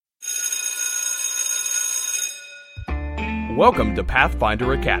Welcome to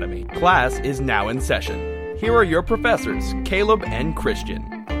Pathfinder Academy. Class is now in session. Here are your professors, Caleb and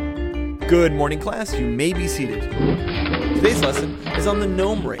Christian. Good morning, class. You may be seated. Today's lesson is on the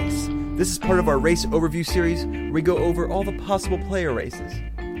gnome race. This is part of our race overview series where we go over all the possible player races.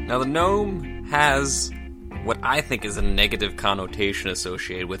 Now, the gnome has what I think is a negative connotation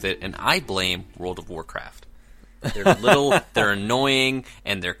associated with it, and I blame World of Warcraft. They're little, they're annoying,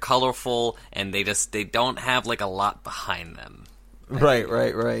 and they're colorful, and they don't have like a lot behind them.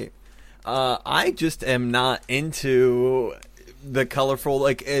 Right. I just am not into the colorful,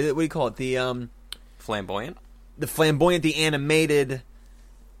 like, what do you call it? The Flamboyant? The flamboyant, the animated,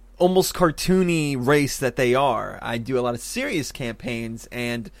 almost cartoony race that they are. I do a lot of serious campaigns,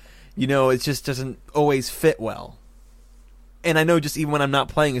 and, you know, it just doesn't always fit well. And I know just even when I'm not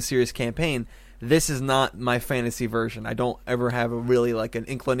playing a serious campaign, this is not my fantasy version. I don't ever have an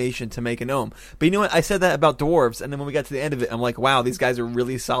inclination to make a gnome. But you know what? I said that about dwarves, and then when we got to the end of it, I'm like, wow, these guys are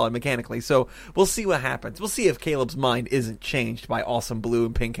really solid mechanically. So we'll see what happens. We'll see if Caleb's mind isn't changed by awesome blue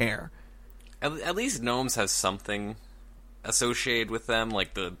and pink hair. At least gnomes has something associated with them,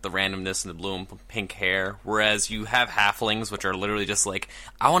 like the randomness and the blue and pink hair. Whereas you have halflings, which are literally just like,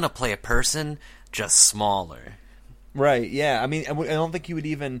 I want to play a person, just smaller. Right, yeah. I mean, I don't think you would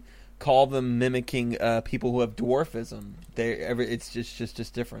even call them mimicking people who have dwarfism. It's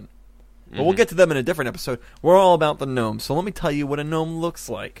just different. Mm-hmm. But we'll get to them in a different episode. We're all about the gnomes, so let me tell you what a gnome looks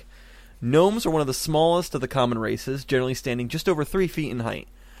like. Gnomes are one of the smallest of the common races, generally standing just over 3 feet in height.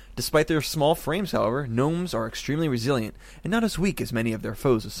 Despite their small frames, however, gnomes are extremely resilient and not as weak as many of their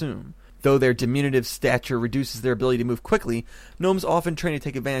foes assume. Though their diminutive stature reduces their ability to move quickly, gnomes often train to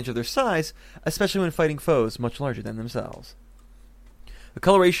take advantage of their size, especially when fighting foes much larger than themselves. The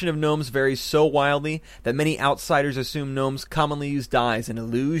coloration of gnomes varies so wildly that many outsiders assume gnomes commonly use dyes and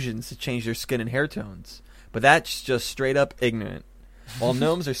illusions to change their skin and hair tones. But that's just straight up ignorant. While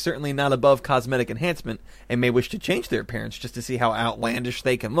gnomes are certainly not above cosmetic enhancement and may wish to change their appearance just to see how outlandish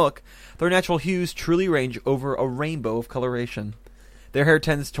they can look, their natural hues truly range over a rainbow of coloration. Their hair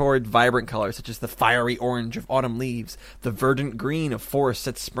tends toward vibrant colors such as the fiery orange of autumn leaves, the verdant green of forests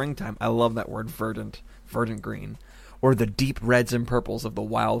at springtime. I love that word, verdant green. Or the deep reds and purples of the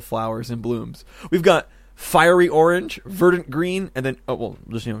wild flowers and blooms. We've got fiery orange, verdant green, and then,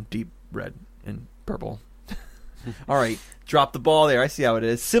 deep red and purple. All right, drop the ball there. I see how it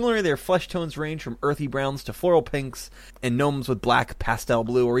is. Similarly, their flesh tones range from earthy browns to floral pinks, and gnomes with black, pastel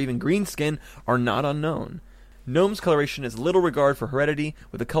blue, or even green skin are not unknown. Gnome's coloration has little regard for heredity,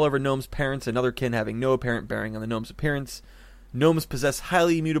 with the color of a gnome's parents and other kin having no apparent bearing on the gnome's appearance. Gnomes possess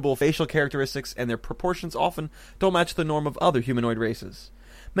highly mutable facial characteristics, and their proportions often don't match the norm of other humanoid races.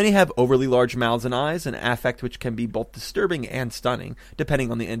 Many have overly large mouths and eyes, an affect which can be both disturbing and stunning,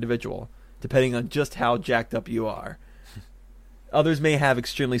 depending on the individual, depending on just how jacked up you are. Others may have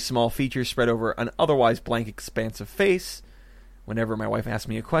extremely small features spread over an otherwise blank expanse of face. Whenever my wife asks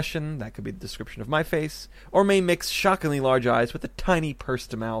me a question, that could be the description of my face, or may mix shockingly large eyes with a tiny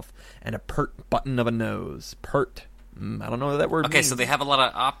pursed mouth and a pert button of a nose. Pert. I don't know what that word means. Okay, so they have a lot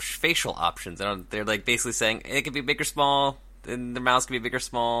of facial options. They're like basically saying it can be big or small, and their mouths can be big or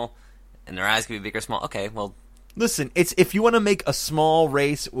small, and their eyes can be big or small. Okay, well, listen, if you want to make a small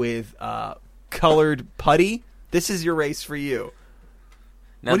race with colored putty, this is your race for you.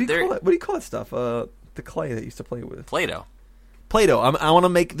 Now, what do you call that stuff? The clay that you used to play with. Play-Doh. I want to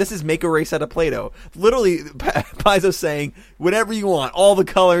make a race out of Play-Doh. Literally, Paizo's saying whatever you want, all the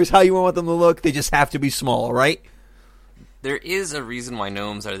colors, how you want them to look, they just have to be small, right? There is a reason why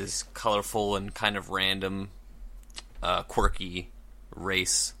gnomes are this colorful and kind of random, quirky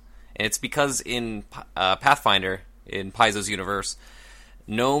race. And it's because in Pathfinder, in Paizo's universe,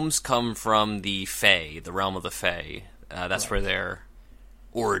 gnomes come from the Fae, the realm of the Fae. That's right. Where their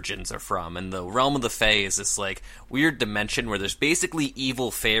origins are from. And the realm of the Fae is this like weird dimension where there's basically evil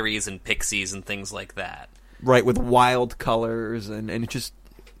fairies and pixies and things like that. Right, with wild colors, and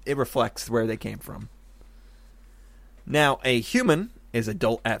it reflects where they came from. Now, a human is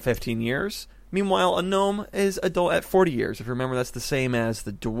adult at 15 years. Meanwhile, a gnome is adult at 40 years. If you remember, that's the same as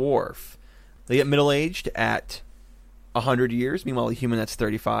the dwarf. They get middle-aged at 100 years. Meanwhile, a human, that's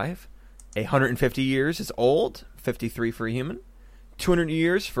 35. 150 years is old, 53 for a human. 200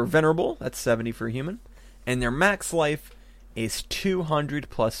 years for venerable, that's 70 for a human. And their max life is 200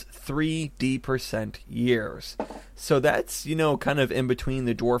 plus 3D% years. So that's, kind of in between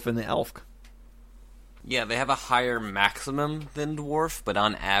the dwarf and the elf. Yeah, they have a higher maximum than dwarf, but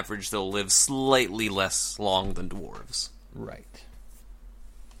on average they'll live slightly less long than dwarves. Right.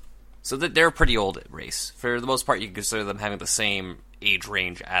 So they're a pretty old race. For the most part, you can consider them having the same age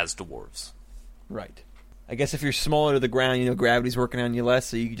range as dwarves. Right. I guess if you're smaller to the ground, gravity's working on you less,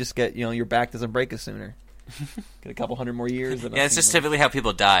 so you just get, your back doesn't break as sooner. Get a couple hundred more years. Yeah, it's just typically how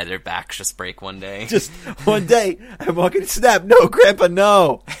people die. Their backs just break one day. Just one day, I'm walking, snap. No, Grandpa,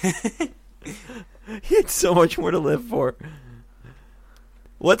 no. He had so much more to live for.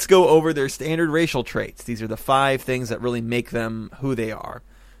 Let's go over their standard racial traits. These are the 5 things that really make them who they are.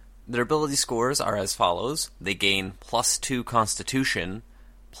 Their ability scores are as follows. They gain +2 Constitution,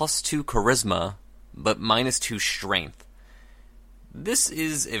 +2 Charisma, but -2 Strength. This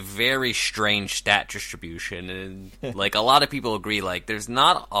is a very strange stat distribution, and a lot of people agree, there's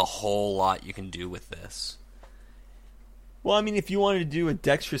not a whole lot you can do with this. Well, I mean, if you wanted to do a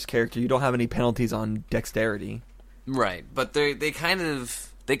dexterous character, you don't have any penalties on dexterity. Right, but they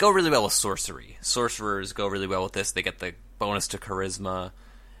go really well with sorcery. Sorcerers go really well with this. They get the bonus to Charisma.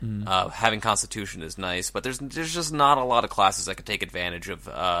 Having Constitution is nice, but there's just not a lot of classes that can take advantage of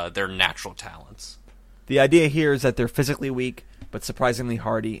their natural talents. The idea here is that they're physically weak, but surprisingly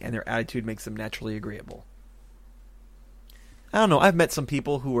hardy, and their attitude makes them naturally agreeable. I don't know, I've met some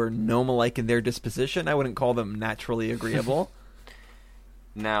people who are gnome-alike in their disposition. I wouldn't call them naturally agreeable.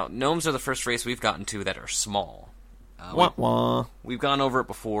 Now, gnomes are the first race we've gotten to that are small. We've gone over it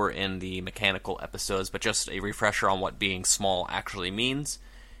before in the mechanical episodes, but just a refresher on what being small actually means.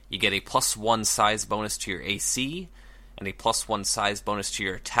 You get a +1 size bonus to your AC, and a +1 size bonus to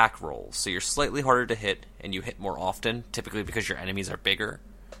your attack rolls. So you're slightly harder to hit, and you hit more often, typically because your enemies are bigger.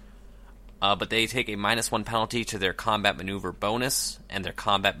 But they take a -1 penalty to their combat maneuver bonus and their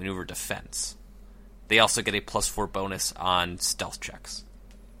combat maneuver defense. They also get a +4 bonus on stealth checks.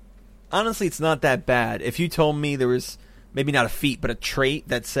 Honestly, it's not that bad. If you told me there was, maybe not a feat, but a trait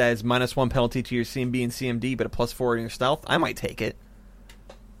that says -1 penalty to your CMB and CMD, but a +4 in your stealth, I might take it.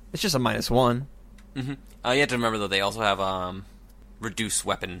 It's just a -1. Mm-hmm. You have to remember, though, they also have reduced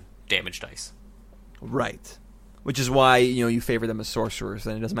weapon damage dice. Right. Which is why, you favor them as sorcerers,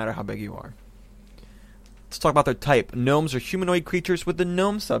 and it doesn't matter how big you are. Let's talk about their type. Gnomes are humanoid creatures with the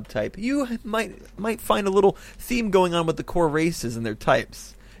gnome subtype. You might find a little theme going on with the core races and their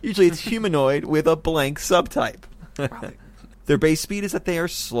types. Usually it's humanoid with a blank subtype. Their base speed is that they are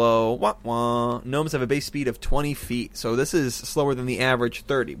slow. Gnomes have a base speed of 20 feet, so this is slower than the average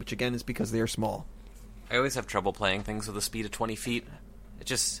 30, which again is because they are small. I always have trouble playing things with a speed of 20 feet. It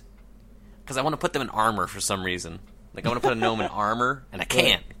just... because I want to put them in armor for some reason. I want to put a gnome in armor, and I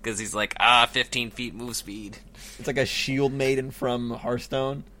can't, because he's 15 feet move speed. It's like a shield maiden from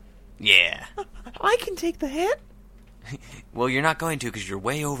Hearthstone. Yeah. I can take the hit. Well, you're not going to, because you're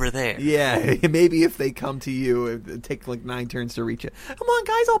way over there. Yeah, maybe if they come to you, it'd take 9 turns to reach it. Come on,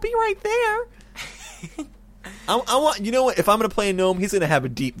 guys, I'll be right there. I want, what? If I'm going to play a gnome, he's going to have a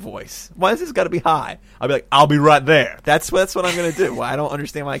deep voice. Why has this got to be high? I'll be like, I'll be right there. That's what I'm going to do. I don't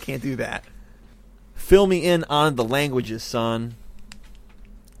understand why I can't do that. Fill me in on the languages, son.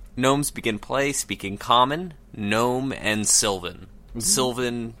 Gnomes begin play speaking Common, Gnome, and Sylvan. Mm-hmm.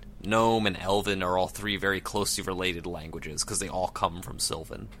 Sylvan, Gnome, and Elven are all 3 very closely related languages, because they all come from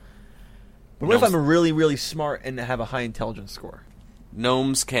Sylvan. But what if I'm really, really smart and have a high intelligence score?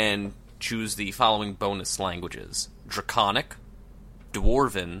 Gnomes can choose the following bonus languages: Draconic,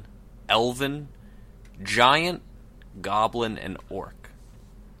 Dwarven, Elven, Giant, Goblin, and Orc.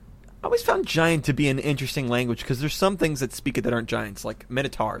 I always found Giant to be an interesting language, because there's some things that speak it that aren't giants, like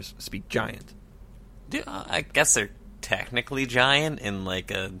Minotaurs speak Giant. I guess they're technically giant in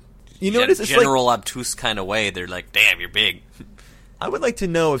a general obtuse kind of way. They're damn, you're big. I would like to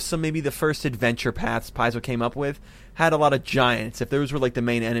know if maybe the first adventure paths Paizo came up with had a lot of giants, if those were the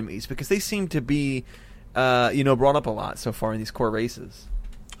main enemies, because they seem to be, brought up a lot so far in these core races.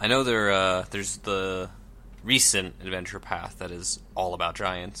 I know there's the recent adventure path that is all about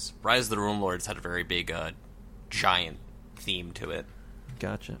giants. Rise of the Rune Lords had a very big giant theme to it.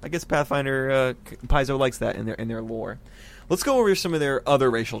 Gotcha. I guess Pathfinder Paizo likes that in their lore. Let's go over some of their other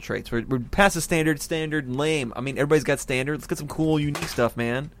racial traits. We're past the standard, and lame. I mean, everybody's got standard. Let's get some cool, unique stuff,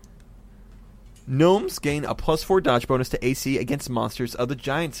 man. Gnomes gain a +4 dodge bonus to AC against monsters of the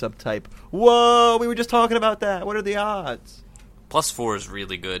giant subtype. Whoa, we were just talking about that. What are the odds? +4 is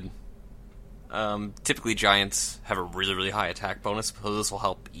really good. Typically, giants have a really, really high attack bonus, so this will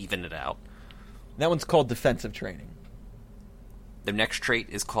help even it out. That one's called defensive training. Their next trait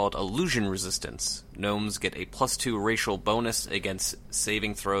is called Illusion Resistance. Gnomes get a +2 racial bonus against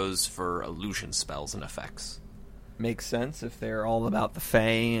saving throws for illusion spells and effects. Makes sense if they're all about the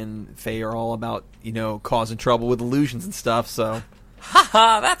Fae, and Fae are all about, causing trouble with illusions and stuff, so...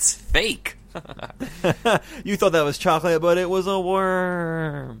 Haha, that's fake! You thought that was chocolate, but it was a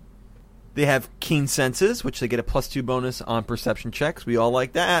worm. They have keen senses, which they get a +2 bonus on perception checks. We all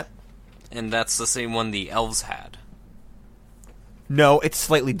like that. And that's the same one the elves had. No, it's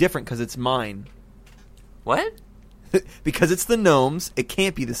slightly different because it's mine. What? Because it's the gnomes, it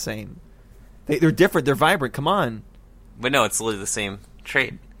can't be the same. They're different. They're vibrant. Come on. But no, it's literally the same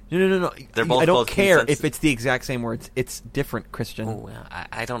trait. No. They're both I don't called care King if it's the exact same word. It's different, Christian. Oh,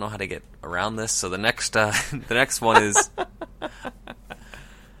 I don't know how to get around this. So the next one is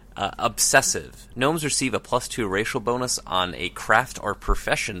obsessive. Gnomes receive a +2 racial bonus on a craft or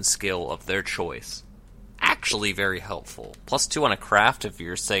profession skill of their choice. Actually, very helpful. +2 on a craft if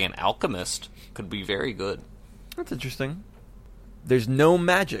you're, say, an alchemist could be very good. That's interesting. There's no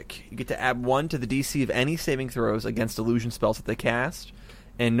magic. You get to add 1 to the DC of any saving throws against illusion spells that they cast.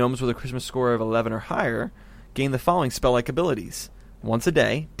 And gnomes with a charisma score of 11 or higher gain the following spell-like abilities. Once a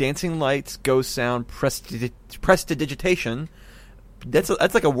day, dancing lights, ghost sound, prestidigitation. That's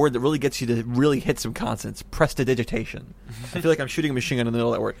like a word that really gets you to really hit some consonants. Prestidigitation. I feel like I'm shooting a machine gun in the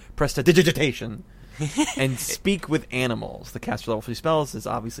middle of that word. Prestidigitation. And speak with animals. The caster level for these spells is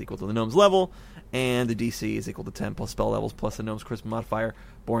obviously equal to the gnome's level, and the DC is equal to 10 plus spell levels plus the gnome's charisma modifier.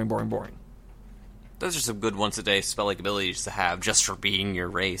 Boring. Those are some good once-a-day spell-like abilities to have just for being your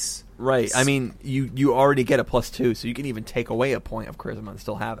race. Right. I mean, you already get a +2, so you can even take away a point of charisma and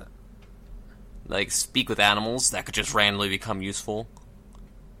still have it. Like, speak with animals, that could just randomly become useful.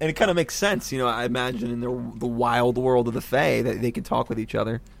 And it kind of makes sense, I imagine in the wild world of the Fae that they can talk with each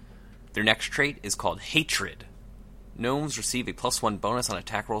other. Their next trait is called Hatred. Gnomes receive a +1 bonus on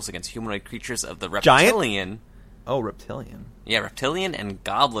attack rolls against humanoid creatures of the reptilian... Giant? Oh, reptilian. Yeah, reptilian and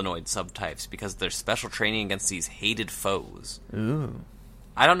goblinoid subtypes because of their special training against these hated foes. Ooh.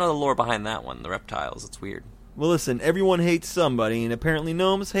 I don't know the lore behind that one, the reptiles. It's weird. Well, listen, everyone hates somebody, and apparently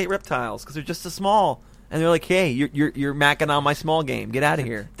gnomes hate reptiles because they're just so small. And they're like, hey, you're macking on my small game. Get out of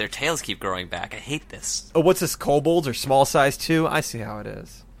here. Their tails keep growing back. I hate this. Oh, what's this? Kobolds are small size too? I see how it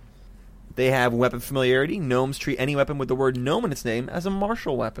is. They have weapon familiarity. Gnomes treat any weapon with the word gnome in its name as a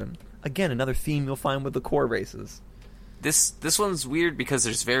martial weapon. Again, another theme you'll find with the core races. This one's weird because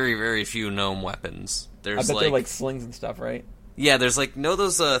there's very, very few gnome weapons. I bet they're like slings and stuff, right? Yeah, there's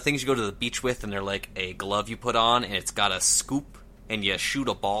those things you go to the beach with, and they're like a glove you put on, and it's got a scoop, and you shoot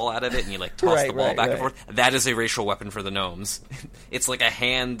a ball out of it, and you toss the ball back and forth. That is a racial weapon for the gnomes. It's like a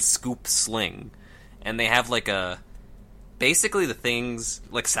hand scoop sling, and they have basically the things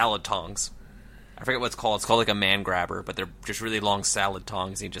like salad tongs. I forget what it's called. It's called a man grabber, but they're just really long salad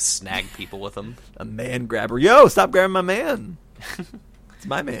tongs, and you just snag people with them. A man grabber. Yo, stop grabbing my man. It's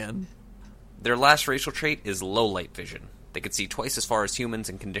my man. Their last racial trait is low light vision. They can see twice as far as humans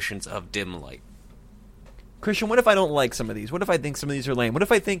in conditions of dim light. Christian, what if I don't like some of these? What if I think some of these are lame? What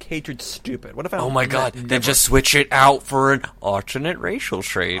if I think hatred's stupid? What if I don't Oh my god, then just switch it out for an alternate racial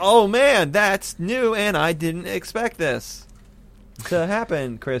trait. Oh man, that's new, and I didn't expect this to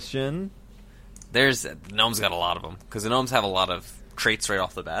happen, Christian. The gnomes got a lot of them, because the gnomes have a lot of traits right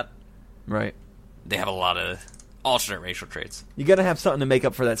off the bat. Right. They have a lot of alternate racial traits. You gotta have something to make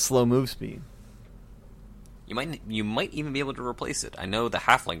up for that slow move speed. You might even be able to replace it. I know the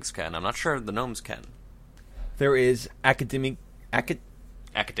halflings can. I'm not sure the gnomes can. There is Academian?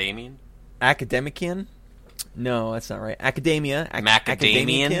 Academician? No, that's not right. Academia.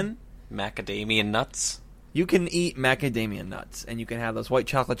 Macadamian? Macadamia nuts? You can eat macadamia nuts, and you can have those white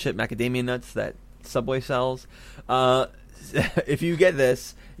chocolate chip macadamia nuts that Subway sells. If you get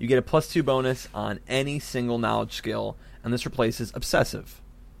this, you get a +2 bonus on any single knowledge skill, and this replaces obsessive.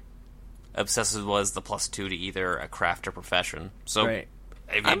 Obsessive was the +2 to either a craft or profession. So right.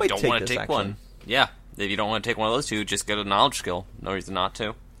 If you don't want to take one, yeah. If you don't want to take one of those two, just get a knowledge skill. No reason not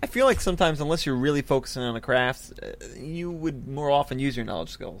to. I feel like sometimes, unless you're really focusing on a craft, you would more often use your knowledge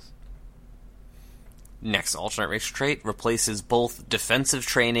skills. Next alternate racial trait replaces both defensive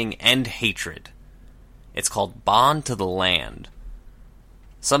training and hatred. It's called Bond to the Land.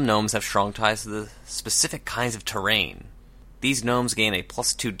 Some gnomes have strong ties to the specific kinds of terrain. These gnomes gain a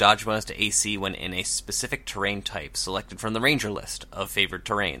 +2 dodge bonus to AC when in a specific terrain type selected from the ranger list of favored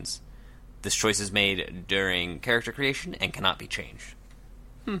terrains. This choice is made during character creation and cannot be changed.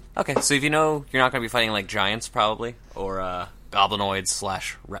 Okay, so if you know you're not going to be fighting like giants, probably, or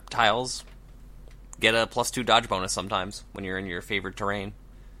goblinoids/reptiles, get a +2 dodge bonus sometimes when you're in your favored terrain.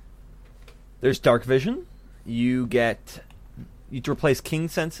 There's dark vision. You have to replace king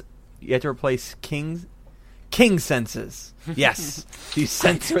sense. You have to replace king senses. Yes, you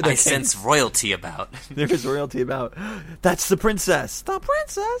sense where I sense royalty about. There's royalty about. That's the princess. The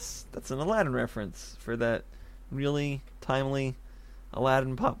princess. That's an Aladdin reference for that really timely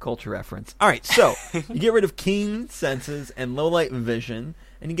Aladdin pop culture reference. All right, so you get rid of keen senses and low light vision,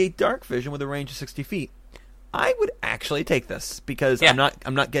 and you get dark vision with a range of 60 feet. I would actually take this because Yeah.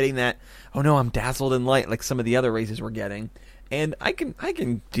 I'm not getting that. Oh no, I'm dazzled in light like some of the other races we're getting, and I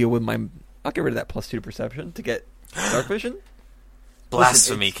can deal with my. I'll get rid of that +2 to perception to get dark vision.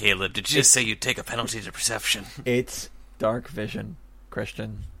 Blasphemy, it's- Caleb. Did you just say you'd take a penalty to perception? It's dark vision,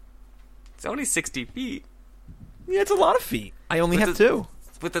 Christian. It's only 60 feet. Yeah, it's a lot of feet. I only With have the- 2.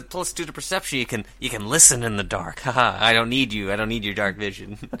 With the +2 to perception, you can listen in the dark. Haha, I don't need you. I don't need your dark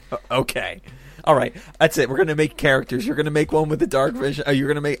vision. Okay. All right. That's it. We're going to make characters. You're going to make one with the dark vision. I'm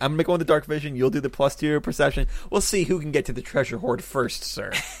going to make one with the dark vision. You'll do the +2 perception. We'll see who can get to the treasure hoard first,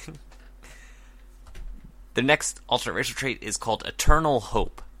 sir. The next alternate racial trait is called Eternal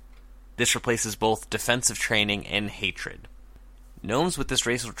Hope. This replaces both defensive training and hatred. Gnomes with this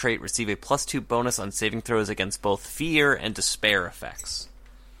racial trait receive a +2 bonus on saving throws against both fear and despair effects.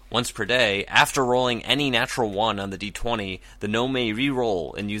 Once per day, after rolling any natural 1 on the d20, the gnome may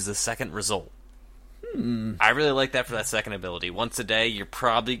re-roll and use the second result. I really like that for that second ability. Once a day, you're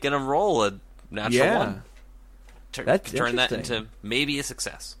probably going to roll a natural 1. That's Turn that interesting. into maybe a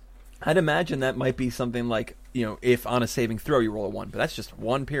success. I'd imagine that might be something like, if on a saving throw you roll a 1, but that's just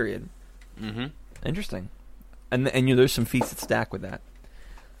 1 period. Mm-hmm. Interesting. And there's some feats that stack with that.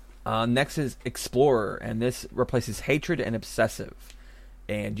 Next is Explorer, and this replaces Hatred and Obsessive.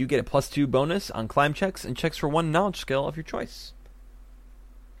 And you get a +2 bonus on climb checks and checks for 1 knowledge skill of your choice.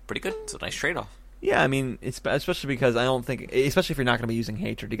 Pretty good. It's a nice trade-off. Yeah, I mean, it's especially because I don't think, especially if you're not going to be using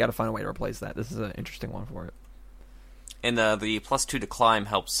Hatred, you got to find a way to replace that. This is an interesting one for it. And the +2 to climb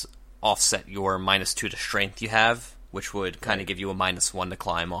helps offset your -2 to strength you have, which would kind of give you a -1 to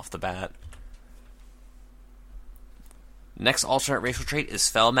climb off the bat. Next alternate racial trait is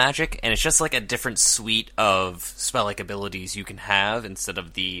Spell Magic, and it's just like a different suite of spell-like abilities you can have instead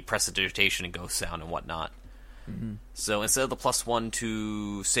of the Prestidigitation and Ghost Sound and whatnot. Mm-hmm. So instead of the +1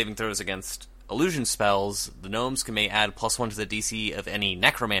 to saving throws against illusion spells, the gnomes may add +1 to the DC of any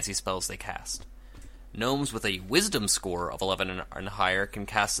necromancy spells they cast. Gnomes with a wisdom score of 11 and higher can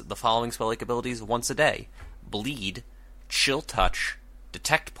cast the following spell-like abilities once a day: Bleed, Chill Touch,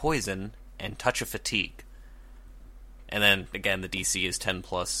 Detect Poison, and Touch of Fatigue. And then, again, the DC is 10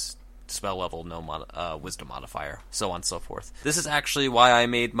 plus spell level, no wisdom modifier, so on and so forth. This is actually why I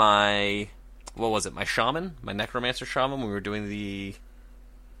made my... What was it? My shaman? My necromancer shaman when we were doing the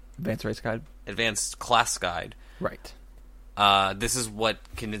Advanced Race Guide? advanced class guide. Right. This is what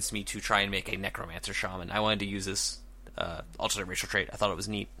convinced me to try and make a necromancer shaman. I wanted to use this alternate racial trait. I thought it was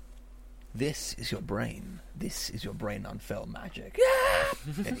neat. This is your brain. This is your brain on Fell Magic.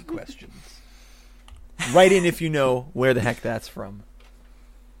 Any questions? Write in if you know where the heck that's from.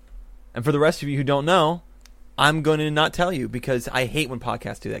 And for the rest of you who don't know, I'm going to not tell you because I hate when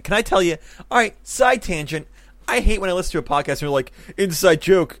podcasts do that. Can I tell you? All right, side tangent. I hate when I listen to a podcast and they're like, inside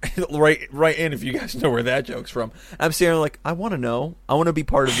joke. Write in if you guys know where that joke's from. I'm sitting there like, I want to know. I want to be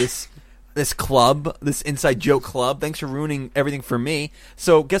part of this club, this inside joke club. Thanks for ruining everything for me.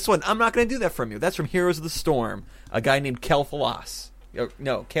 So guess what? I'm not going to do that from you. That's from Heroes of the Storm, a guy named Kel'Thas.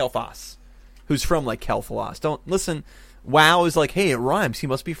 No, Kel'Thas, who's from like Kel'Thas. Don't listen. WoW is like, hey, it rhymes. He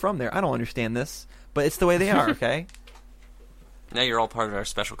must be from there. I don't understand this, but it's the way they are. Okay. Now you're all part of our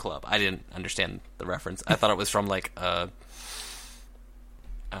special club. I didn't understand the reference. I thought it was from like I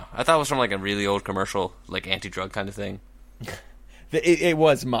thought it was from like a really old commercial, like anti-drug kind of thing. It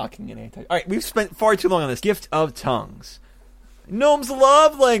was mocking an anti. All right, we've spent far too long on this. Gift of Tongues. Gnomes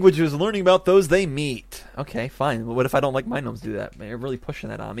love languages, learning about those they meet. Okay, fine. What if I don't like my gnomes do that? They're really pushing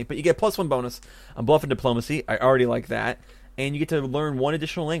that on me. But you get +1 bonus on Bluff and Diplomacy. I already like that. And you get to learn 1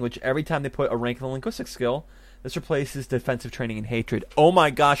 additional language every time they put a rank in the linguistic skill. This replaces defensive training and hatred. Oh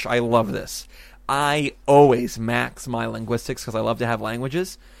my gosh, I love this. I always max my linguistics because I love to have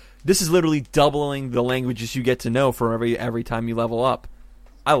languages. This is literally doubling the languages you get to know for every time you level up.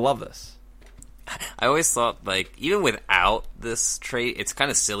 I love this. I always thought, like, even without this trait, it's kind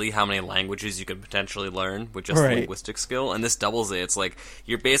of silly how many languages you could potentially learn with just Right. the linguistic skill, and this doubles it. It's like,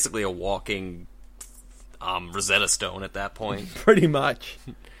 you're basically a walking Rosetta Stone at that point. Pretty much.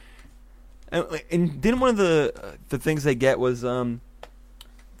 And didn't one of the things they get was the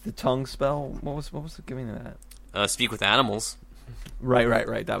tongue spell? What was it giving that? Speak with animals.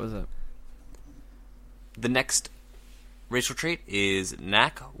 Right. That was it. The next racial trait is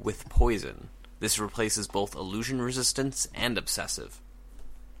Knack with Poison. This replaces both illusion resistance and obsessive.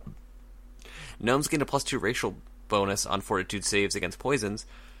 Gnomes gain a +2 racial bonus on fortitude saves against poisons,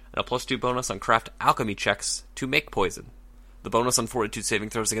 and a +2 bonus on craft alchemy checks to make poison. The bonus on fortitude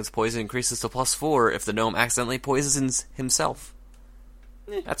saving throws against poison increases to +4 if the gnome accidentally poisons himself.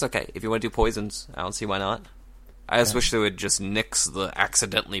 That's okay. If you want to do poisons, I don't see why not. I just wish they would just nix the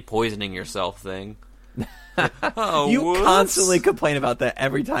accidentally poisoning yourself thing. Oh, You whoops. constantly complain about that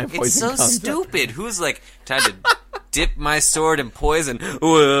every time poison It's so comes up. stupid. Who's like trying to dip my sword in poison?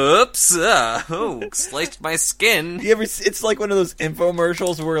 Whoops! Sliced my skin. You ever? It's like one of those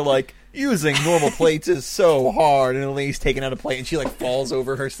infomercials where like using normal plates is so hard, and Elaine's taking out a plate and she like falls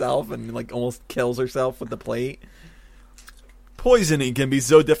over herself and like almost kills herself with the plate. Poisoning can be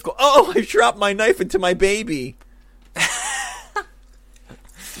so difficult. Oh, I dropped my knife into my baby.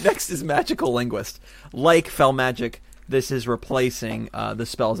 Next is Magical Linguist. Like Fel Magic, this is replacing the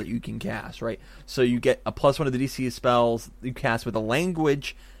spells that you can cast, right? So you get a +1 to the DC spells you cast with a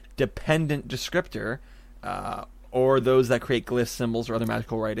language-dependent descriptor, or those that create glyphs, symbols, or other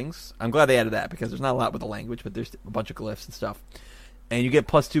magical writings. I'm glad they added that, because there's not a lot with the language, but there's a bunch of glyphs and stuff. And you get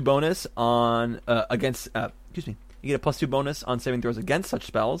 +2 bonus on you get a +2 bonus on saving throws against such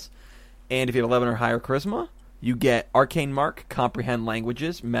spells. And if you have 11 or higher charisma, you get Arcane Mark, Comprehend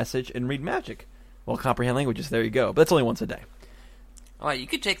Languages, Message, and Read Magic. Well, Comprehend Languages, there you go. But that's only once a day. Alright, you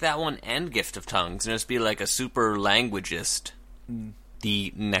could take that one and Gift of Tongues and just be like a super languagist.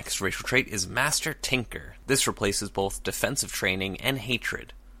 The next racial trait is Master Tinker. This replaces both defensive training and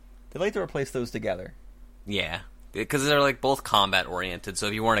hatred. They like to replace those together. Yeah, because they're like both combat oriented, so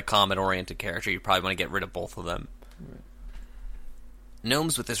if you weren't a combat oriented character, you'd probably want to get rid of both of them. Right.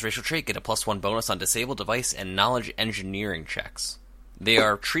 Gnomes with this racial trait get a +1 bonus on Disable Device and Knowledge Engineering checks. They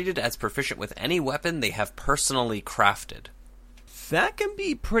are treated as proficient with any weapon they have personally crafted. That can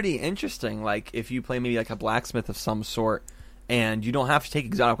be pretty interesting. Like, if you play maybe like a blacksmith of some sort, and you don't have to take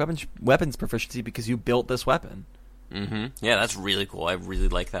exotic weapons proficiency because you built this weapon. Mm-hmm. Yeah, that's really cool. I really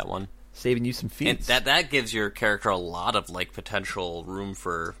like that one. Saving you some feats. And that gives your character a lot of like potential room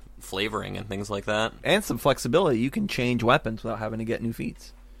for flavoring and things like that. And some flexibility. You can change weapons without having to get new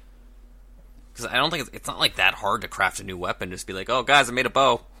feats. Because I don't think it's not like that hard to craft a new weapon. Just be like, oh guys, I made a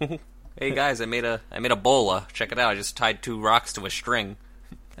bow. Hey guys, I made a bola. Check it out. I just tied 2 rocks to a string.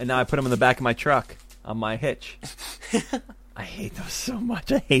 And now I put them in the back of my truck on my hitch. I hate those so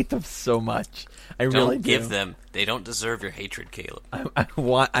much. I hate them so much. I really do. Don't give them. They don't deserve your hatred, Caleb. I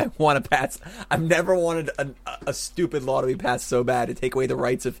want to pass. I've never wanted a stupid law to be passed so bad to take away the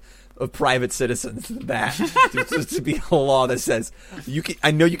rights of private citizens. That to be a law that says you can.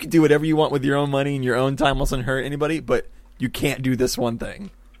 I know you can do whatever you want with your own money and your own time, doesn't hurt anybody, but you can't do this one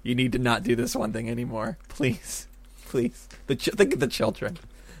thing. You need to not do this one thing anymore, please, please. Think of the children.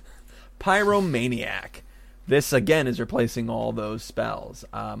 Pyromaniac. This again is replacing all those spells.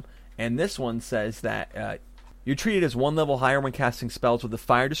 And this one says that you're treated as 1 level higher when casting spells with the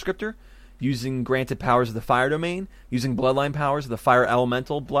fire descriptor, using granted powers of the fire domain, using bloodline powers of the fire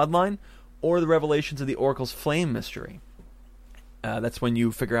elemental bloodline, or the revelations of the Oracle's flame mystery. That's when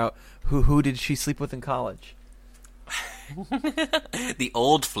you figure out who did she sleep with in college. The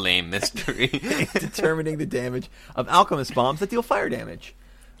old flame mystery. Determining the damage of alchemist bombs that deal fire damage.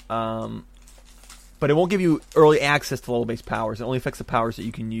 But it won't give you early access to level-based powers. It only affects the powers that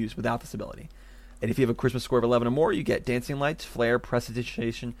you can use without this ability. And if you have a charisma score of 11 or more, you get Dancing Lights, Flare,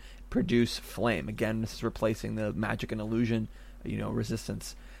 Prestidigitation, Produce, Flame. Again, this is replacing the magic and illusion,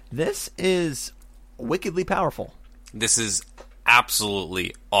 resistance. This is wickedly powerful. This is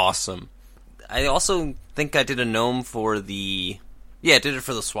absolutely awesome. I also think I did a gnome for the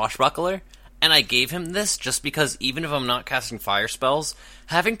Swashbuckler. And I gave him this just because even if I'm not casting fire spells,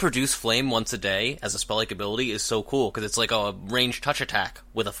 having Produce Flame once a day as a spell-like ability is so cool, because it's like a ranged touch attack.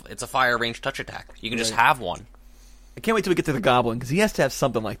 It's a fire ranged touch attack. You can just have one. I can't wait till we get to the Goblin, because he has to have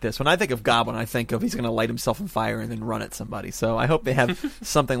something like this. When I think of Goblin, I think of he's going to light himself on fire and then run at somebody. So I hope they have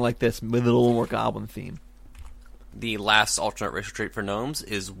something like this with a little more Goblin theme. The last alternate racial trait for gnomes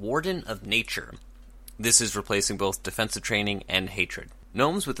is Warden of Nature. This is replacing both defensive training and hatred.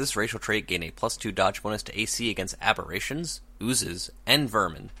 Gnomes with this racial trait gain a +2 dodge bonus to AC against aberrations, oozes, and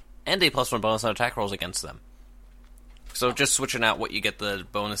vermin, and a +1 bonus on attack rolls against them. So just switching out what you get the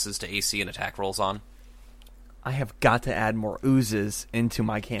bonuses to AC and attack rolls on. I have got to add more oozes into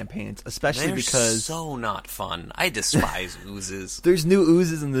my campaigns, especially because they're so not fun. I despise oozes. There's new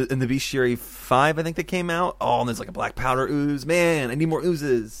oozes in the Bestiary 5, I think, that came out. Oh, and there's like a black powder ooze. Man, I need more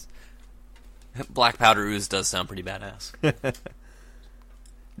oozes. Black powder ooze does sound pretty badass.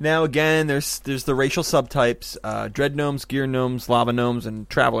 Now, again, there's the racial subtypes, Dread Gnomes, Gear Gnomes, Lava Gnomes, and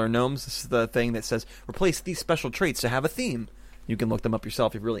Traveler Gnomes. This is the thing that says, replace these special traits to have a theme. You can look them up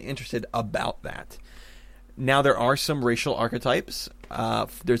yourself if you're really interested about that. Now, there are some racial archetypes.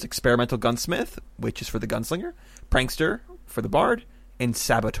 There's Experimental Gunsmith, which is for the Gunslinger, Prankster for the Bard, and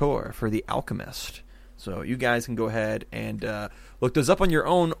Saboteur for the Alchemist. So you guys can go ahead and look those up on your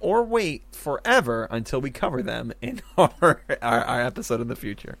own, or wait forever until we cover them in our episode in the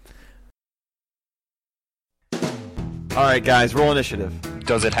future. All right, guys, roll initiative.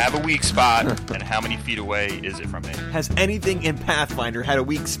 Does it have a weak spot, and how many feet away is it from me? Has anything in Pathfinder had a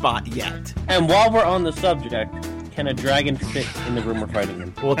weak spot yet? And while we're on the subject, can a dragon fit in the room we're fighting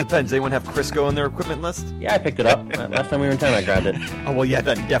in? Well, it depends. Does anyone have Crisco on their equipment list? Yeah, I picked it up. Last time we were in town, I grabbed it. Oh, well, yeah,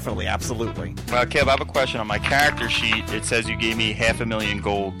 then definitely, absolutely. Well, Kev, I have a question. On my character sheet, it says you gave me 500,000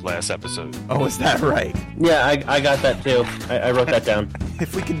 gold last episode. Oh, is that right? Yeah, I got that too. I wrote that down.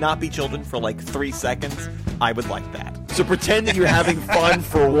 If we could not be children for like 3 seconds, I would like that. So pretend that you're having fun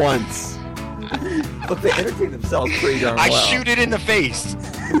for once. Look, they entertain themselves pretty darn well. I shoot it in the face.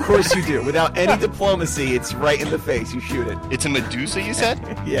 Of course you do. Without any diplomacy, it's right in the face. You shoot it. It's a Medusa, you said?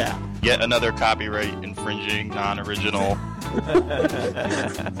 Yeah. Yet another copyright infringing, non-original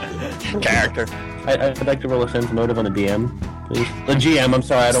character. I'd like to roll a sense motive on the DM, please. The GM, I'm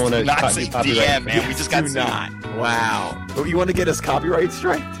sorry, I don't want to Not say DM, man. We just got Do not. Wow. Oh, you want to get us copyright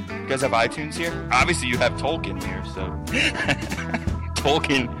strike? You guys have iTunes here? Obviously, you have Tolkien here, so...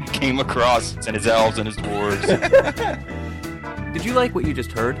 Tolkien came across, and his elves and his dwarves. Did you like what you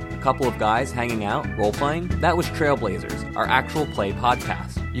just heard? A couple of guys hanging out, role-playing? That was Trailblazers, our actual play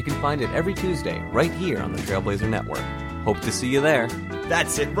podcast. You can find it every Tuesday, right here on the Trailblazer Network. Hope to see you there.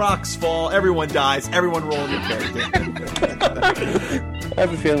 That's it. Rocks fall. Everyone dies. Everyone roll in their character. I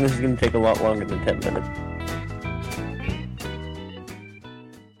have a feeling this is going to take a lot longer than 10 minutes.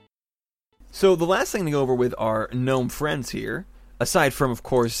 So the last thing to go over with our gnome friends here, aside from, of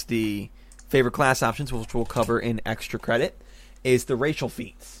course, the favorite class options, which we'll cover in extra credit, is the racial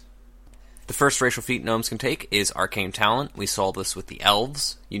feats. The first racial feat gnomes can take is Arcane Talent. We saw this with the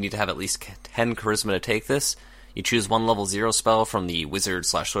elves. You need to have at least 10 charisma to take this. You choose one level 0 spell from the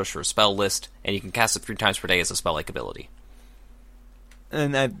wizard/sorcerer spell list, and you can cast it 3 times per day as a spell-like ability.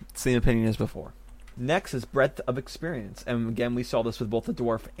 And I've seen opinion as before. Next is breadth of experience. And again, we saw this with both the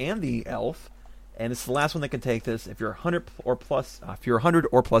dwarf and the elf. And it's the last one that can take this. If you're 100 or plus,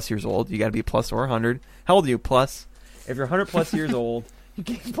 years old, you got to be plus or 100. How old are you? Plus. If you're 100 plus years old, you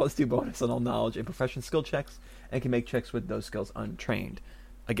gain +2 bonus on all knowledge and profession skill checks, and can make checks with those skills untrained.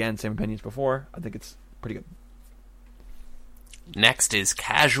 Again, same opinions before. I think it's pretty good. Next is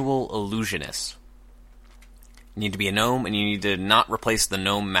Casual Illusionist. You need to be a gnome, and you need to not replace the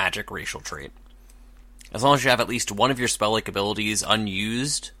gnome magic racial trait. As long as you have at least one of your spell-like abilities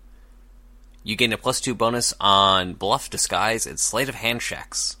unused, you gain a +2 bonus on Bluff, Disguise, and Sleight of Hand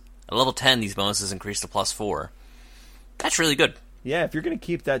checks. At level 10, these bonuses increase to +4. That's really good. Yeah, if you're going to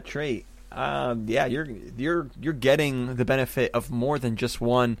keep that trait, you're getting the benefit of more than just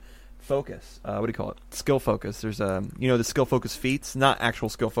one focus. What do you call it? Skill focus. There's the skill focus feats, not actual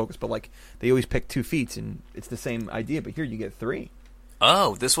skill focus, but like they always pick 2 feats, and it's the same idea. But here you get 3.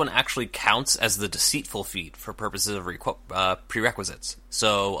 Oh, this one actually counts as the Deceitful feat for purposes of prerequisites.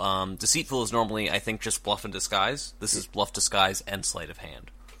 So, Deceitful is normally, I think, just Bluff and Disguise. This is Bluff, Disguise, and Sleight of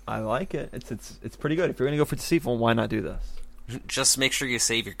Hand. I like it. It's pretty good. If you're going to go for Deceitful, why not do this? Just make sure you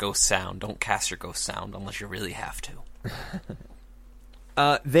save your Ghost Sound. Don't cast your Ghost Sound unless you really have to.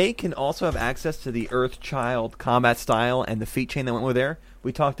 They can also have access to the Earthchild combat style and the feat chain that went with there.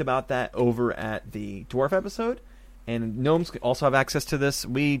 We talked about that over at the Dwarf episode. And gnomes also have access to this.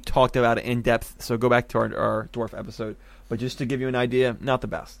 We talked about it in depth, so go back to our Dwarf episode. But just to give you an idea, not the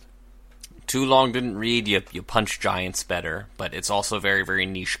best. Too long didn't read, you punch giants better. But it's also very, very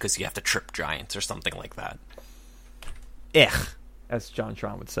niche because you have to trip giants or something like that. As John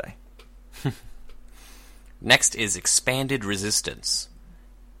Tron would say. Next is Expanded Resistance.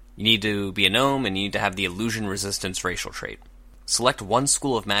 You need to be a gnome, and you need to have the Illusion Resistance racial trait. Select one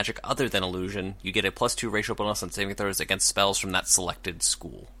school of magic other than illusion. You get a +2 racial bonus on saving throws against spells from that selected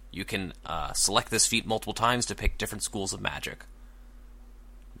school. You can select this feat multiple times to pick different schools of magic.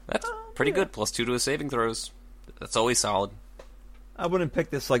 That's pretty good. +2 to his saving throws. That's always solid. I wouldn't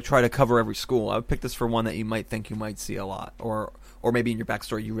pick this like try to cover every school. I would pick this for one that you might think you might see a lot, or maybe in your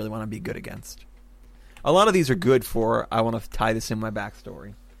backstory you really want to be good against. A lot of these are good for I want to tie this in my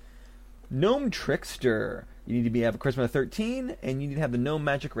backstory. Gnome Trickster. You need to have a charisma of 13, and you need to have the gnome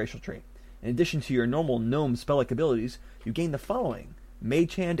magic racial trait. In addition to your normal gnome spell-like abilities, you gain the following: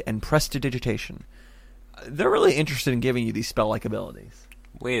 Mage Hand and Prestidigitation. They're really interested in giving you these spell-like abilities.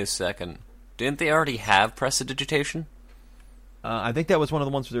 Wait a second. Didn't they already have Prestidigitation? I think that was one of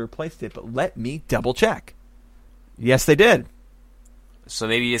the ones where they replaced it, but let me double-check. Yes, they did. So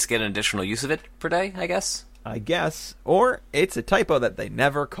maybe you just get an additional use of it per day, I guess? I guess. Or it's a typo that they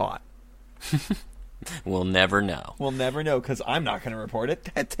never caught. We'll never know. We'll never know, because I'm not going to report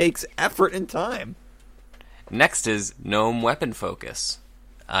it. That takes effort and time. Next is Gnome Weapon Focus.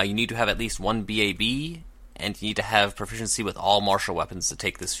 You need to have at least 1 BAB, and you need to have proficiency with all martial weapons to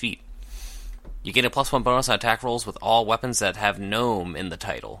take this feat. You gain a +1 bonus on attack rolls with all weapons that have gnome in the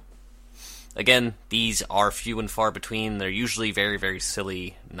title. Again, these are few and far between. They're usually very, very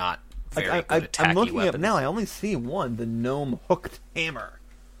silly, not very good attacky I'm looking weapons. up now. I only see one, the gnome hooked hammer.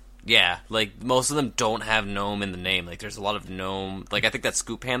 Yeah, like, most of them don't have gnome in the name. Like, there's a lot of gnome... Like, I think that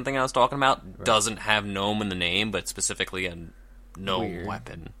scoop hand thing I was talking about doesn't have gnome in the name, but specifically a gnome Weird.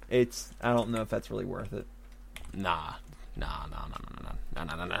 weapon. I don't know if that's really worth it. Nah. Na.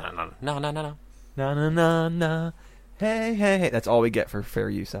 Hey. That's all we get for fair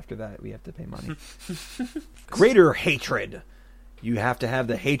use. After that, we have to pay money. Greater hatred. You have to have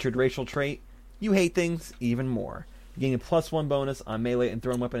the hatred racial trait. You hate things even more. You gain a +1 bonus on melee and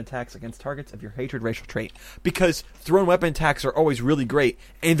thrown weapon attacks against targets of your hatred racial trait. Because thrown weapon attacks are always really great,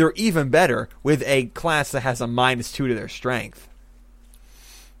 and they're even better with a class that has a -2 to their strength.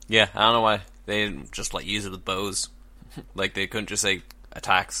 Yeah, I don't know why they didn't just let you use it with bows. Like, they couldn't just say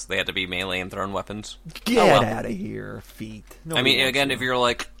attacks. They had to be melee and thrown weapons. Get out of here, feet. I mean, again, if you're,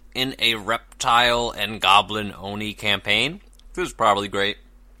 like, in a reptile and goblin Oni campaign, this is probably great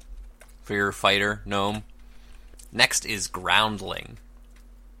for your fighter, gnome. Next is Groundling.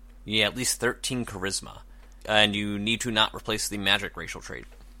 You have at least 13 charisma, and you need to not replace the magic racial trait.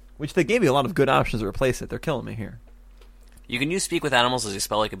 Which they gave you a lot of good options to replace it. They're killing me here. You can use Speak with Animals as a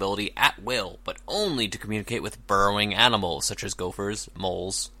spell-like ability at will, but only to communicate with burrowing animals, such as gophers,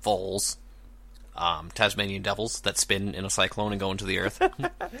 moles, voles, Tasmanian devils that spin in a cyclone and go into the earth.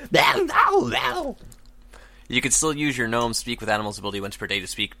 You can still use your gnome Speak with Animals ability once per day to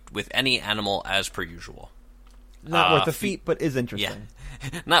speak with any animal as per usual. Not worth the feat, but is interesting.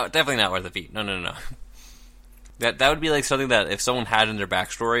 Yeah. Definitely not worth the feat. No. That would be like something that if someone had in their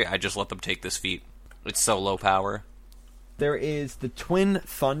backstory, I'd just let them take this feat. It's so low power. There is the Twin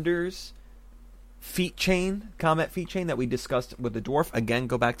Thunders feat chain, combat feat chain that we discussed with the dwarf. Again,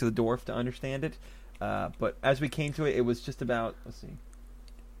 go back to the dwarf to understand it. But as we came to it, it was just about... Let's see.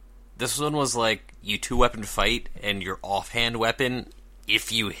 This one was like, you 2-weapon fight, and your offhand weapon,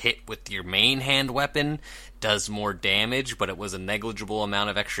 if you hit with your main hand weapon, does more damage, but it was a negligible amount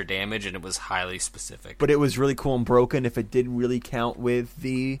of extra damage, and it was highly specific. But it was really cool and broken if it did really count with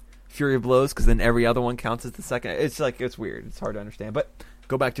the Fury of Blows, because then every other one counts as the second. It's weird. It's hard to understand. But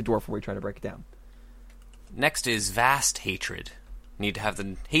go back to dwarf where we try to break it down. Next is Vast Hatred. You need to have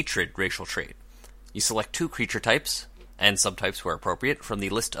the Hatred racial trait. You select 2 creature types, and subtypes where appropriate, from the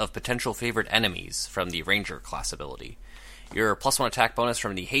list of potential favorite enemies from the Ranger class ability. Your +1 attack bonus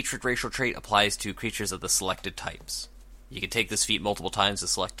from the Hatred racial trait applies to creatures of the selected types. You can take this feat multiple times to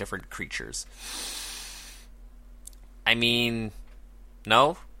select different creatures. I mean,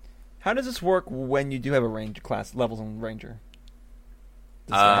 no? How does this work when you do have a Ranger class, levels in Ranger?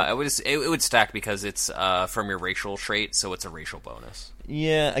 It would stack because it's from your racial trait, so it's a racial bonus.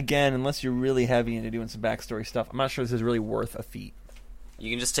 Yeah, again, unless you're really heavy into doing some backstory stuff, I'm not sure this is really worth a feat. You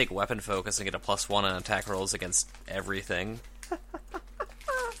can just take weapon focus and get a +1 on attack rolls against everything.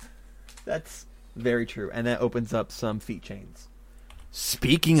 That's very true, and that opens up some feat chains.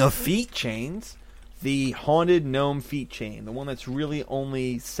 Speaking of feat chains, the Haunted Gnome feat chain, the one that's really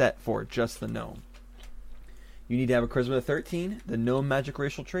only set for just the gnome. You need to have a charisma of 13, the gnome magic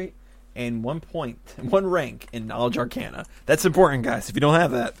racial trait, and 1 rank in Knowledge Arcana. That's important, guys. If you don't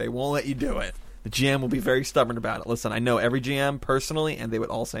have that, they won't let you do it. The GM will be very stubborn about it. Listen, I know every GM personally, and they would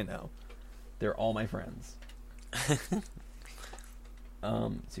all say no. They're all my friends.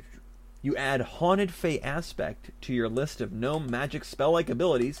 You add Haunted Fey Aspect to your list of gnome magic spell-like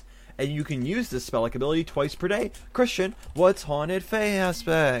abilities, and you can use this spell-like ability twice per day. Christian, what's Haunted Fey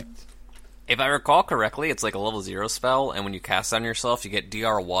Aspect? If I recall correctly, it's like a level 0 spell, and when you cast on yourself, you get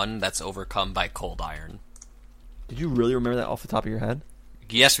DR1 that's overcome by Cold Iron. Did you really remember that off the top of your head?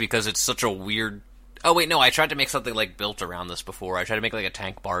 Yes, because it's such a weird... Oh, wait, no, I tried to make something, like, built around this before. I tried to make, like, a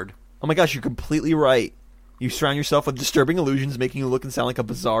tank bard. Oh my gosh, you're completely right. You surround yourself with disturbing illusions, making you look and sound like a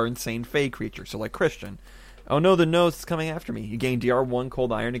bizarre, insane Fey creature. So, like Christian. Oh no, the nose is coming after me. You gain DR1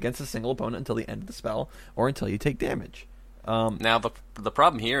 Cold Iron against a single opponent until the end of the spell, or until you take damage. Now, the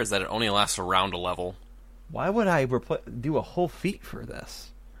problem here is that it only lasts around a level. Why would I do a whole feat for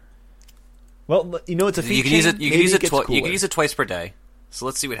this? Well, you know, it's a feat you can chain. use it twice per day. So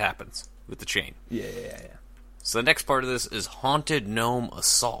let's see what happens with the chain. Yeah. So the next part of this is Haunted Gnome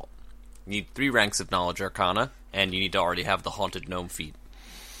Assault. You need 3 ranks of Knowledge Arcana, and you need to already have the Haunted Gnome feat.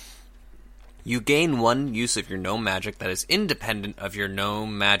 You gain 1 use of your gnome magic that is independent of your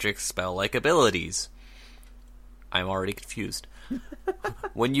gnome magic spell-like abilities. I'm already confused.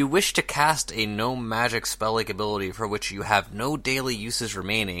 When you wish to cast a gnome magic spell-like ability for which you have no daily uses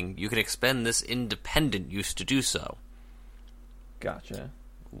remaining, you can expend this independent use to do so. Gotcha.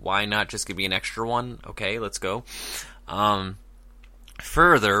 why not just give me an extra one? Okay, let's go.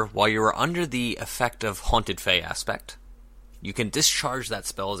 Further, while you are under the effect of Haunted Fae aspect, you can discharge that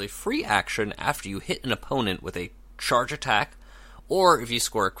spell as a free action after you hit an opponent with a charge attack, or if you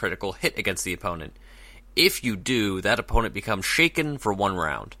score a critical hit against the opponent. If you do, that opponent becomes shaken for 1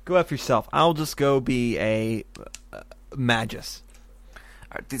 round. Go after yourself. I'll just go be a Magus.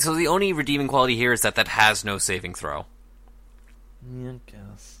 So the only redeeming quality here is that has no saving throw. Yeah, I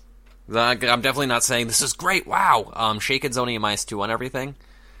guess. I'm definitely not saying this is great, wow. Shaken's only a -2 on everything,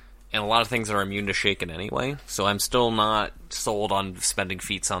 and a lot of things are immune to Shaken anyway, so I'm still not sold on spending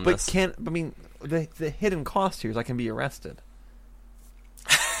feats on this. The hidden cost here is I can be arrested.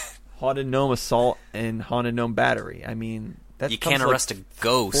 Haunted Gnome Assault and Haunted Gnome Battery. I mean, you can't arrest a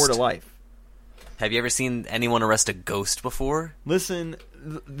ghost. 4 to life. Have you ever seen anyone arrest a ghost before? Listen,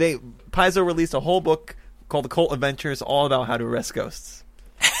 Paizo released a whole book called The Cult Adventures, all about how to arrest ghosts.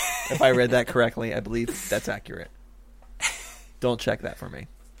 If I read that correctly, I believe that's accurate. Don't check that for me.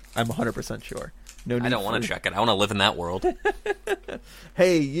 I'm 100% sure. No need I don't want to check it. I want to live in that world.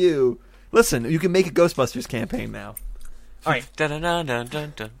 Hey, you. Listen, you can make a Ghostbusters campaign now. All right. Dun, dun, dun, dun,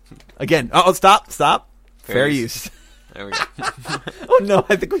 dun, dun. Again. Oh, stop. Fair use. There we go. Oh, no.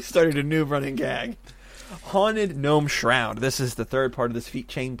 I think we started a new running gag. Haunted Gnome Shroud. This is the third part of this feat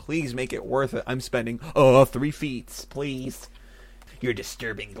chain. Please make it worth it. I'm spending 3 feats, please. Your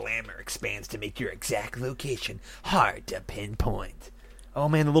disturbing glamour expands to make your exact location hard to pinpoint. Oh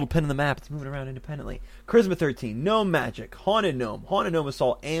man, the little pin on the map, it's moving around independently. Charisma 13, Gnome Magic, Haunted Gnome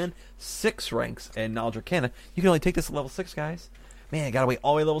Assault, and 6 ranks in Knowledge Arcana. You can only take this at level 6, guys. Man, I gotta wait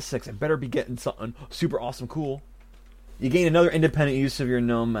all the way level 6. I better be getting something super awesome cool. You gain another independent use of your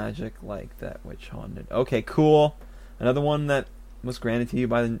Gnome Magic, like that Witch Haunted. Okay, cool. Another one that was granted to you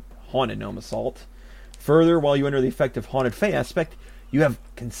by the Haunted Gnome Assault. Further, while you under the effect of Haunted Fae aspect, you have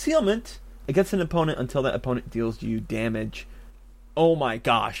Concealment against an opponent until that opponent deals you damage. Oh my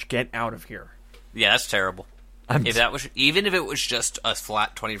gosh, get out of here. Yeah, that's terrible. Even if it was just a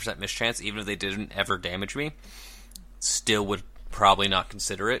flat 20% mischance, even if they didn't ever damage me, still would probably not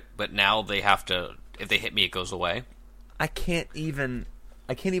consider it. But now they have to, if they hit me, it goes away. I can't even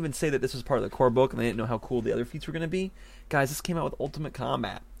say that this was part of the core book and they didn't know how cool the other feats were going to be. Guys, this came out with Ultimate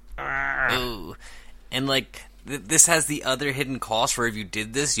Combat. Ooh. And this has the other hidden cost where if you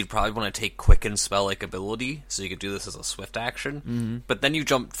did this, you'd probably want to take Quicken spell-like ability, so you could do this as a swift action. Mm-hmm. But then you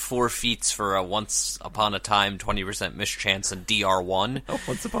jump 4 feats for a once upon a time 20% mischance and DR1. Oh,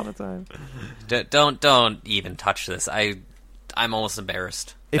 once upon a time. Don't even touch this. I'm almost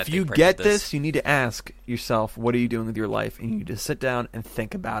embarrassed. If you get this, you need to ask yourself, what are you doing with your life? And you need to sit down and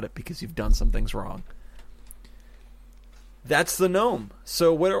think about it because you've done some things wrong. That's the gnome.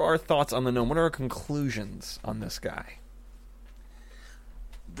 So what are our thoughts on the gnome? What are our conclusions on this guy?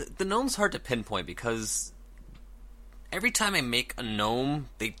 The gnome's hard to pinpoint because every time I make a gnome,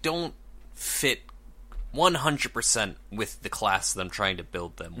 they don't fit 100% with the class that I'm trying to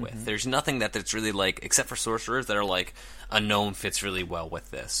build them with. Mm-hmm. There's nothing that's really except for sorcerers, that are like, a gnome fits really well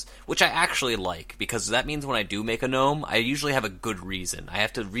with this. Which I actually like, because that means when I do make a gnome, I usually have a good reason. I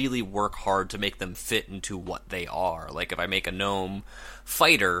have to really work hard to make them fit into what they are. Like, if I make a gnome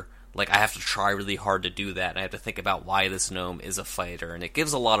fighter, I have to try really hard to do that, and I have to think about why this gnome is a fighter, and it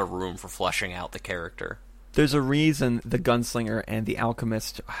gives a lot of room for fleshing out the character. There's a reason the gunslinger and the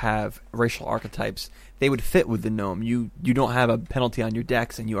alchemist have racial archetypes. They would fit with the gnome. You don't have a penalty on your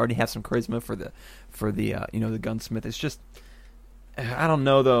dex, and you already have some charisma for the the gunsmith. It's just, I don't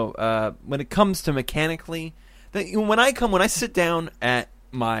know though. When it comes to mechanically, when I sit down at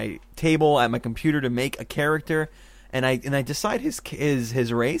my table at my computer to make a character, and I decide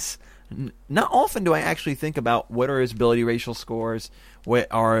his race. Not often do I actually think about what are his ability racial scores, what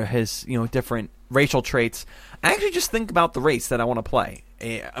are his different racial traits. I actually just think about the race that I want to play.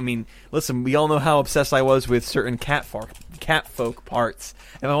 I mean, listen, we all know how obsessed I was with certain cat folk parts.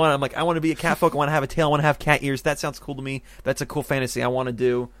 And I'm like, I want to be a cat folk. I want to have a tail. I want to have cat ears. That sounds cool to me. That's a cool fantasy I want to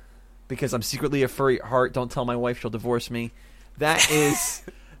do because I'm secretly a furry at heart. Don't tell my wife; she'll divorce me. That is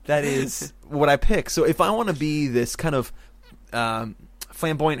what I pick. So if I want to be this kind of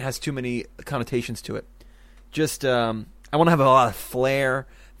flamboyant, has too many connotations to it. Just I want to have a lot of flair.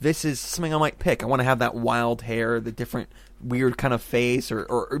 This is something I might pick. I want to have that wild hair, the different weird kind of face,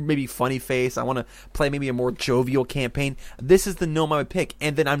 or maybe funny face. I want to play maybe a more jovial campaign. This is the gnome I would pick,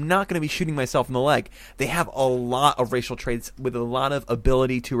 and then I'm not going to be shooting myself in the leg. They have a lot of racial traits with a lot of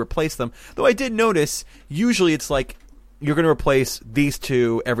ability to replace them. Though I did notice, usually it's like you're going to replace these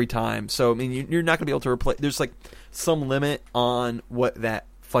two every time. So, I mean, you're not going to be able to replace... There's some limit on what that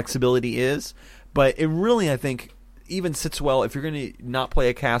flexibility is. But it really, I think... even sits well if you're going to not play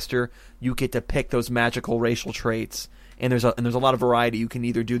a caster. You get to pick those magical racial traits, and there's a lot of variety. You can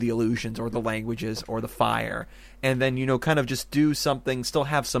either do the illusions or the languages or the fire, and then kind of just do something. Still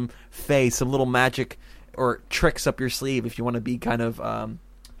have some faith, some little magic or tricks up your sleeve if you want to be kind of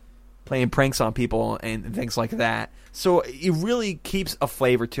playing pranks on people and things like that. So it really keeps a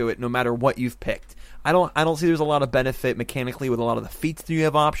flavor to it, no matter what you've picked. I don't see there's a lot of benefit mechanically with a lot of the feats that you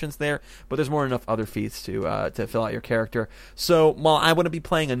have options there, but there's more than enough other feats to fill out your character. So while I wouldn't be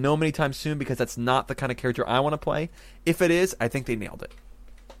playing a gnome anytime soon because that's not the kind of character I want to play, if it is, I think they nailed it.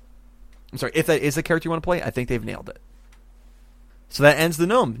 I'm sorry, if that is the character you want to play, I think they've nailed it. So that ends the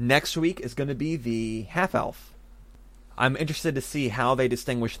gnome. Next week is going to be the half-elf. I'm interested to see how they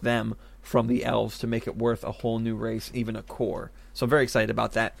distinguish them from the elves to make it worth a whole new race, even a core. So I'm very excited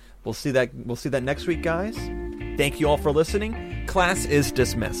about that. We'll see that next week, guys. Thank you all for listening. Class is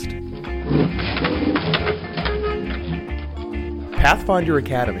dismissed. Pathfinder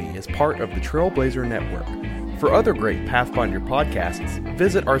Academy is part of the Trailblazer Network. For other great Pathfinder podcasts,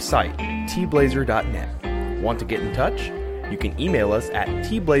 visit our site, tblazer.net. Want to get in touch? You can email us at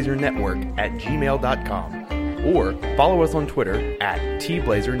tblazernetwork@gmail.com or follow us on Twitter at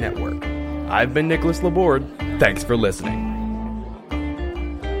tblazernetwork. I've been Nicholas Laborde. Thanks for listening.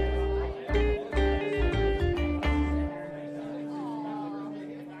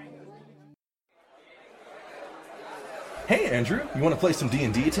 Hey, Andrew, you want to play some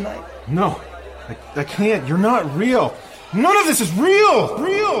D&D tonight? No, I can't. You're not real. None of this is real.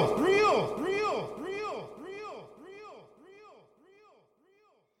 Real.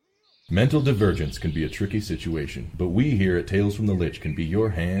 Mental divergence can be a tricky situation, but we here at Tales from the Lich can be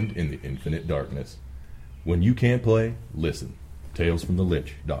your hand in the infinite darkness. When you can't play, listen.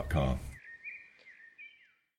 TalesFromTheLich.com